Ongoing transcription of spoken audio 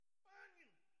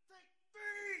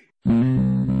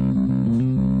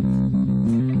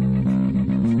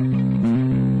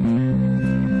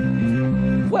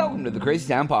Crazy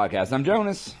Town Podcast. I'm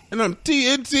Jonas. And I'm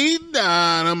TNT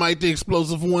Dynamite, the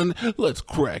explosive one. Let's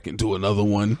crack into another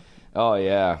one. Oh,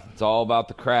 yeah. It's all about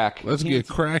the crack. Let's get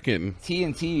cracking.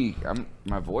 TNT,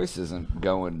 my voice isn't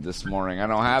going this morning. I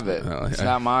don't have it. It's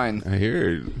not mine. I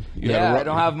hear it. I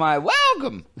don't have my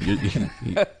welcome.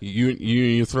 You and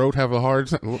your throat have a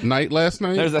hard night last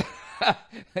night? There's a...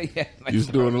 you was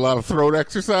doing a lot of throat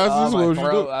exercises? My what was you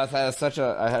throat, doing? I had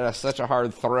such a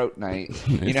hard throat night.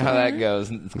 You know how that goes.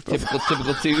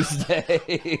 Typical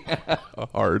Tuesday. A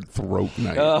hard throat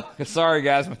night. Oh, sorry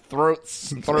guys, my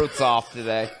throat's off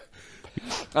today.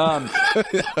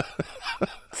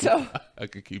 So I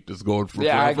could keep this going for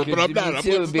forever, but I'm not. Me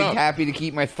too. I'd be happy to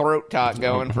keep my throat talk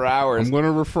going for hours. I'm going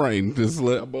to refrain. I'm going to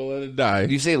let it die.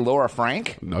 Did you say Laura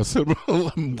Frank? No, I said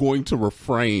I'm going to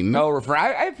refrain. No,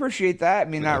 I appreciate that. I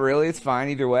mean, not really. It's fine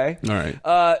either way. All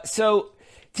right. So,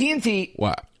 TNT.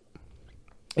 What?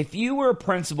 If you were a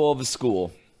principal of a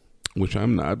school... Which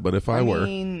I'm not, but if I were,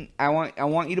 I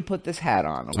want you to put this hat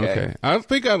on. Okay. I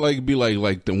think I'd be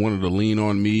like the one to lean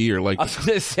on me, or like I was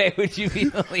gonna say, would you be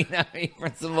the lean on me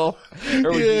principal,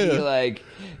 or would you be like,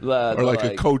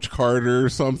 a Coach Carter or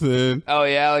something? Oh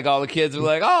yeah, like all the kids are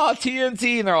like, oh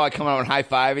TNT, and they're all like coming out and high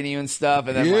fiving you and stuff,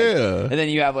 and then and then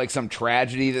you have like some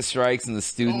tragedy that strikes, and the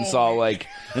students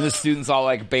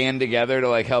all band together to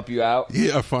like help you out.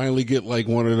 Yeah, I finally get like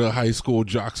one of the high school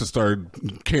jocks to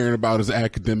start caring about his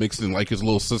academics. And like his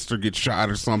little sister gets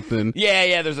shot or something.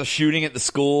 Yeah. There's a shooting at the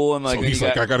school, and like so he's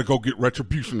like, I gotta go get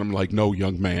retribution. I'm like, no,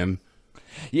 young man.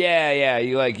 Yeah.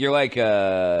 You're like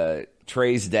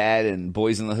Trey's dad in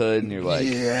Boys in the Hood, and you're like,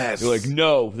 yes. You're like,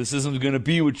 no, this isn't gonna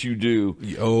be what you do.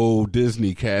 Oh,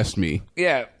 Disney cast me.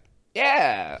 Yeah.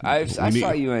 I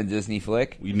saw you in a Disney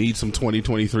flick. We need some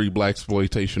 2023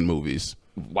 blaxploitation movies.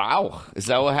 Wow, is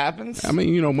that what happens? I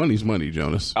mean, money's money,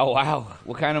 Jonas. Oh wow,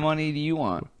 what kind of money do you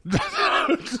want?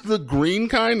 The green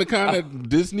kind, the kind that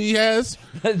Disney has.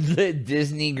 The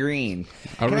Disney green.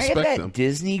 I respect get that them.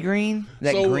 Disney green,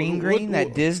 that green,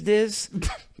 that Diz.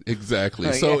 Exactly.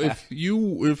 Oh, so yeah.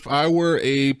 if I were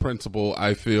a principal,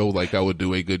 I feel like I would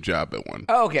do a good job at one.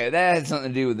 Okay, that had something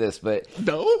to do with this, but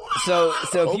no. So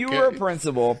if you were a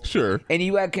principal, sure, and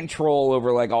you had control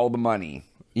over like all the money,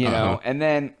 you know, and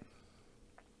then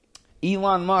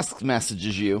Elon Musk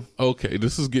messages you. Okay,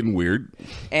 this is getting weird.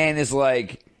 And is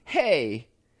like, hey,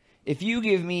 if you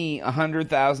give me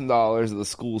 $100,000 of the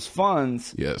school's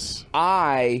funds, yes,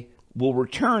 I will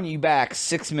return you back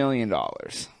 $6 million.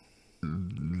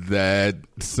 That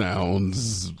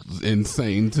sounds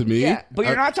insane to me. Yeah, but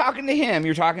you're not talking to him.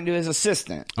 You're talking to his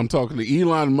assistant. I'm talking to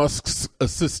Elon Musk's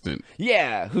assistant.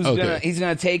 Yeah, he's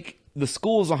gonna take the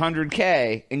school's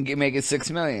 $100K and make it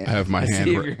 $6 million. I have my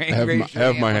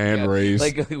hand raised.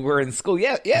 Like we're in school.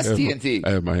 Yes, TNT.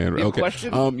 I have my hand raised. Okay.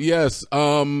 Question? Yes.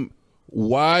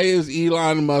 Why is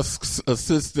Elon Musk's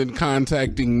assistant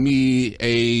contacting me,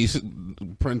 a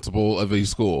principal of a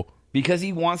school? Because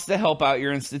he wants to help out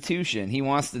your institution. He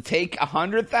wants to take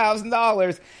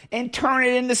 $100,000 and turn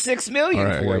it into $6 million. All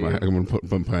right, for you. I'm going to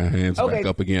put my hands back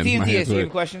up again. TNT, do you have a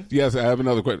question? Yes, I have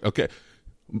another question. Okay.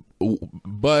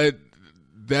 But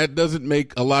that doesn't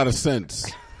make a lot of sense.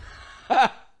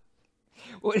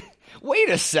 Wait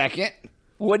a second.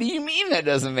 What do you mean that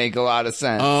doesn't make a lot of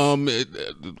sense? I'm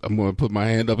going to put my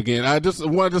hand up again. I just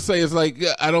wanted to say, it's like,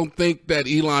 I don't think that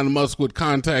Elon Musk would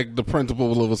contact the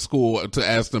principal of a school to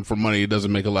ask them for money. It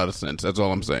doesn't make a lot of sense. That's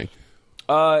all I'm saying.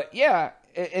 Yeah.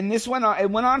 And this went on.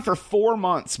 It went on for 4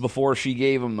 months before she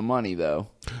gave him the money, though.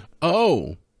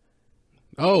 Oh,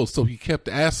 so he kept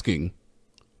asking.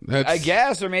 I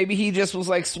guess, or maybe he just was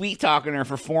like sweet talking her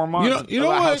for 4 months you know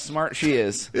about what? how smart she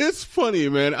is. It's funny,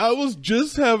 man. I was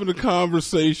just having a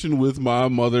conversation with my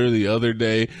mother the other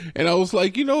day, and I was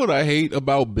like, you know what I hate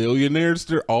about billionaires?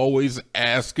 They're always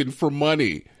asking for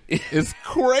money. It's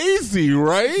crazy,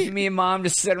 right? Me and Mom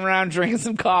just sitting around drinking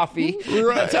some coffee,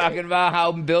 right, talking about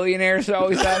how billionaires are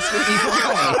always asking me for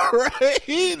money.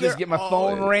 Right? Just get my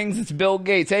phone rings. It's Bill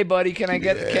Gates. Hey, buddy, can I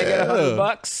get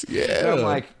 $100? Yeah. And I'm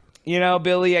like, you know,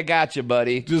 Billy, I got you,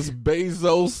 buddy. Just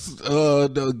Bezos,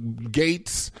 the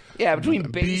Gates. Yeah, between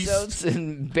Bezos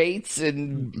and Bates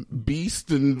and Beast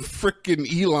and frickin'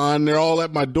 Elon, they're all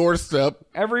at my doorstep.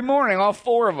 Every morning, all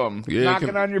 4 of them,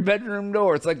 knocking on your bedroom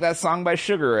door. It's like that song by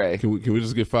Sugar Ray. Can we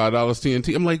just get $5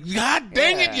 TNT? I'm like, God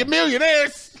dang it, you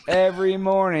millionaires! Every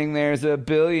morning, there's a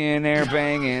billionaire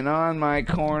banging on my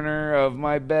corner of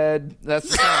my bed. That's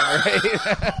the song,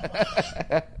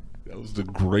 right? That was the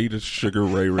greatest Sugar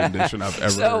Ray rendition I've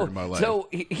ever heard in my life.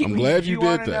 I'm glad you did that. You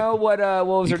want to know what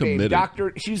was her name?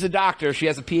 Committed. She's a doctor. She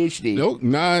has a PhD. Nope,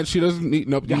 she doesn't need.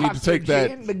 Nope, you need to take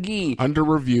Jan that McGee. under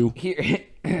review.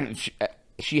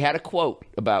 she had a quote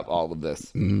about all of this.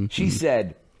 Mm-hmm. She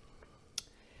said,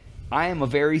 I am a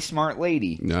very smart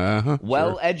lady,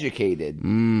 well-educated.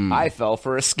 I fell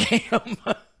for a scam.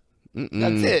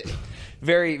 That's it.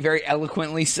 Very, very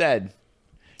eloquently said.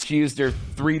 She used her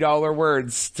 $3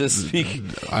 words to speak.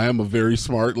 I am a very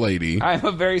smart lady. I am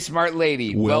a very smart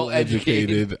lady,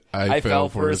 well-educated. I fell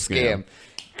for a scam.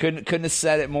 Couldn't have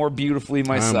said it more beautifully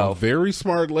myself. I'm a very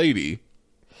smart lady.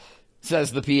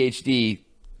 Says the PhD.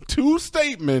 2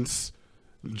 statements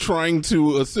trying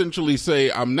to essentially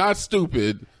say, I'm not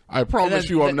stupid. I promise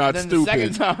you I'm not stupid. The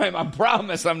second time, I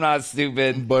promise I'm not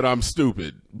stupid. But I'm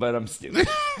stupid.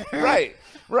 Right.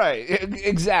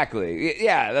 Exactly.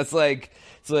 Yeah, that's like,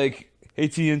 it's like, hey,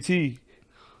 TNT,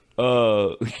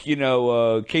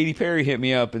 Katy Perry hit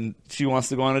me up and she wants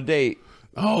to go on a date.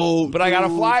 Oh, but I got a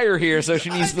flyer here, so she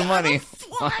needs the money.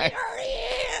 Flyer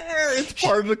here. It's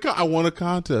part of the I won a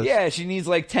contest. Yeah, she needs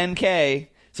like $10K.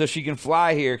 So she can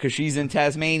fly here because she's in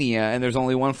Tasmania and there's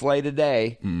only one flight a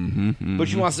day. But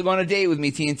she wants to go on a date with me,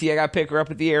 TNT. I got to pick her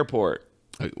up at the airport.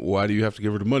 Why do you have to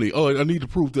give her the money? Oh, I need to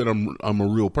prove that I'm a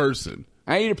real person.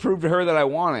 I need to prove to her that I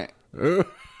want it.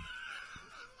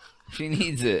 She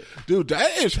needs it. Dude,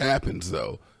 that ish happens,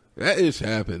 though. That ish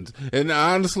happens. And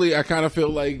honestly, I kind of feel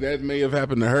like that may have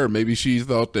happened to her. Maybe she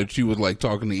thought that she was like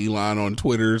talking to Elon on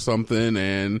Twitter or something.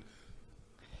 And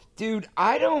dude,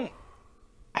 I don't...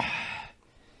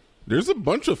 There's a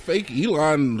bunch of fake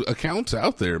Elon accounts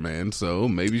out there, man. So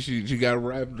maybe she got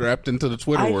wrapped into the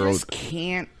Twitter world. I just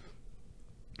can't.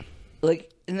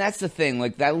 Like, and that's the thing.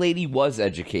 Like, that lady was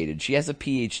educated. She has a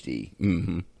PhD.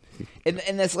 Mm-hmm.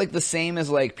 And that's like the same as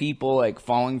like people like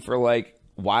falling for like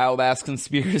wild ass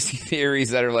conspiracy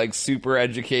theories that are like super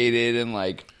educated and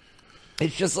like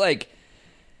it's just like,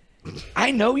 I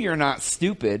know you're not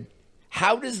stupid.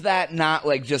 How does that not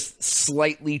like just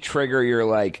slightly trigger your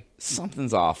like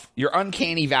something's off? Your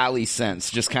uncanny valley sense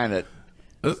just kind of.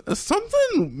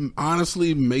 Something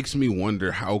honestly makes me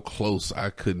wonder how close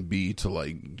I could be to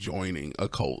like joining a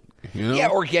cult. You know? Yeah,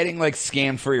 or getting like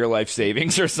scammed for your life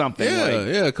savings or something.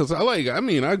 Yeah, because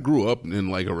I grew up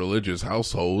in like a religious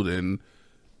household, and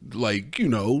like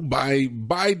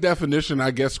by definition, I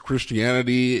guess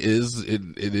Christianity is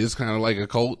it is kind of like a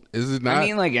cult, is it not? I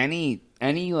mean, like any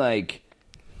like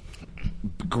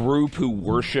group who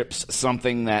worships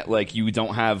something that like you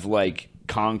don't have like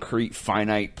concrete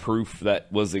finite proof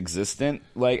that was existent.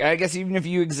 Like, I guess even if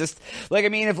you exist, like, I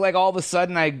mean, if like all of a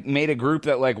sudden I made a group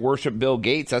that like worship Bill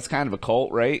Gates, that's kind of a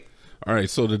cult, right? All right,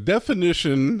 so the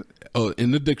definition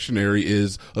in the dictionary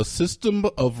is a system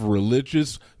of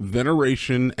religious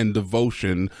veneration and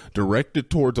devotion directed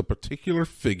towards a particular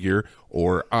figure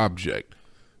or object.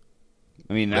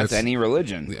 I mean, that's any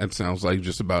religion. That sounds like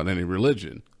just about any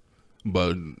religion.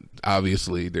 But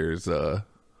obviously there's a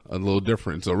little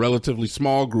difference. A relatively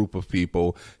small group of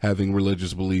people having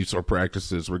religious beliefs or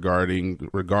practices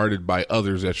regarded by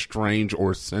others as strange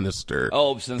or sinister.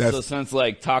 Oh, since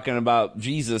like talking about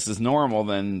Jesus is normal,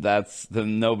 then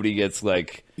nobody gets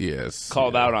like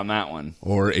called out on that one.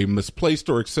 Or a misplaced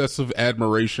or excessive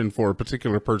admiration for a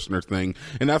particular person or thing.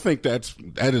 And I think that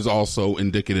is also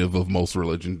indicative of most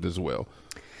religions as well.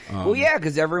 Well, yeah,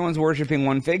 because everyone's worshiping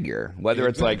one figure, whether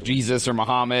it's like Jesus or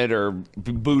Muhammad or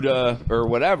Buddha or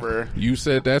whatever. You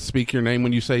said that. Speak your name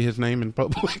when you say his name in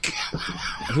public.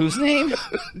 Whose name?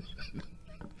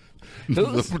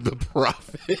 The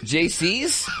prophet.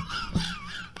 JC's?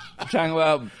 I'm talking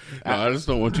about... No, I just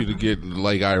don't want you to get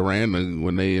like Iran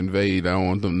when they invade. I don't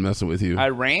want them messing with you.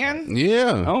 Iran?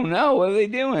 Yeah. Oh, no. What are they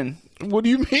doing? What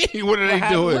do you mean? What are they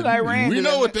doing? With Iran? We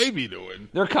know what they be doing.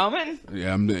 They're coming?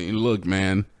 Yeah, look,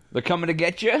 man. They're coming to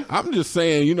get you? I'm just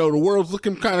saying, the world's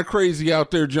looking kind of crazy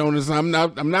out there, Jonas. I'm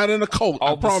not in a cult.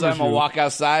 All I promise of a sudden, you. I'll walk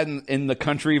outside and the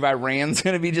country of Iran's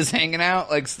going to be just hanging out,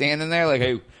 like standing there, like,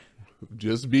 hey.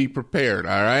 Just be prepared,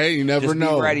 all right? You never know.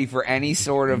 Just be ready for any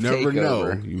sort of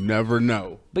takeover. You never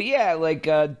know. But yeah, like,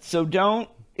 so don't,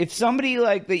 if somebody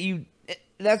like that you,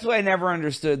 that's what I never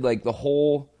understood, like the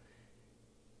whole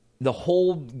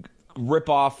rip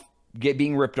off,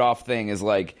 being ripped off thing is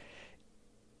like,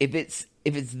 if it's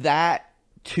that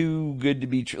too good to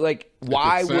be true, like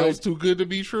why would sounds too good to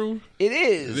be true? It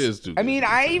is. It is too good. I mean,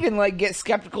 I even like get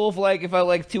skeptical if I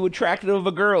like too attractive of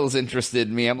a girl is interested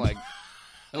in me. I'm like,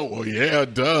 oh well, yeah,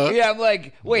 duh. Yeah, I'm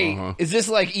like, wait, is this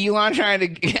like Elon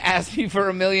trying to ask me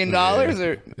for $1 million?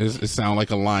 Or it sound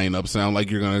like a lineup? Sound like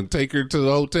you're gonna take her to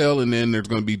the hotel and then there's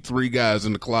gonna be 3 guys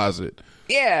in the closet.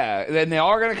 Yeah, then they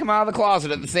all going to come out of the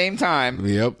closet at the same time.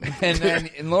 Yep.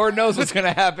 And Lord knows what's going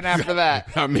to happen after that.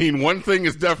 I mean, one thing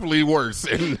is definitely worse.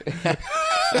 And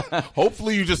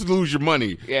hopefully you just lose your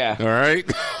money. Yeah. All right?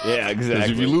 Yeah, exactly.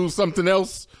 Because if you lose something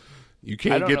else, You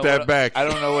can't get that back. I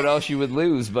don't know what else you would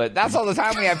lose, but that's all the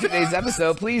time we have for today's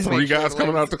episode. Please make sure guys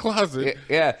coming out the closet.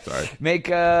 Yeah. Sorry. Make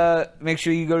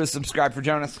sure you go to subscribe for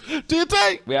Jonas. Did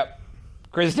they? Yep.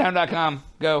 CrazyTown.com.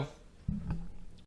 Go.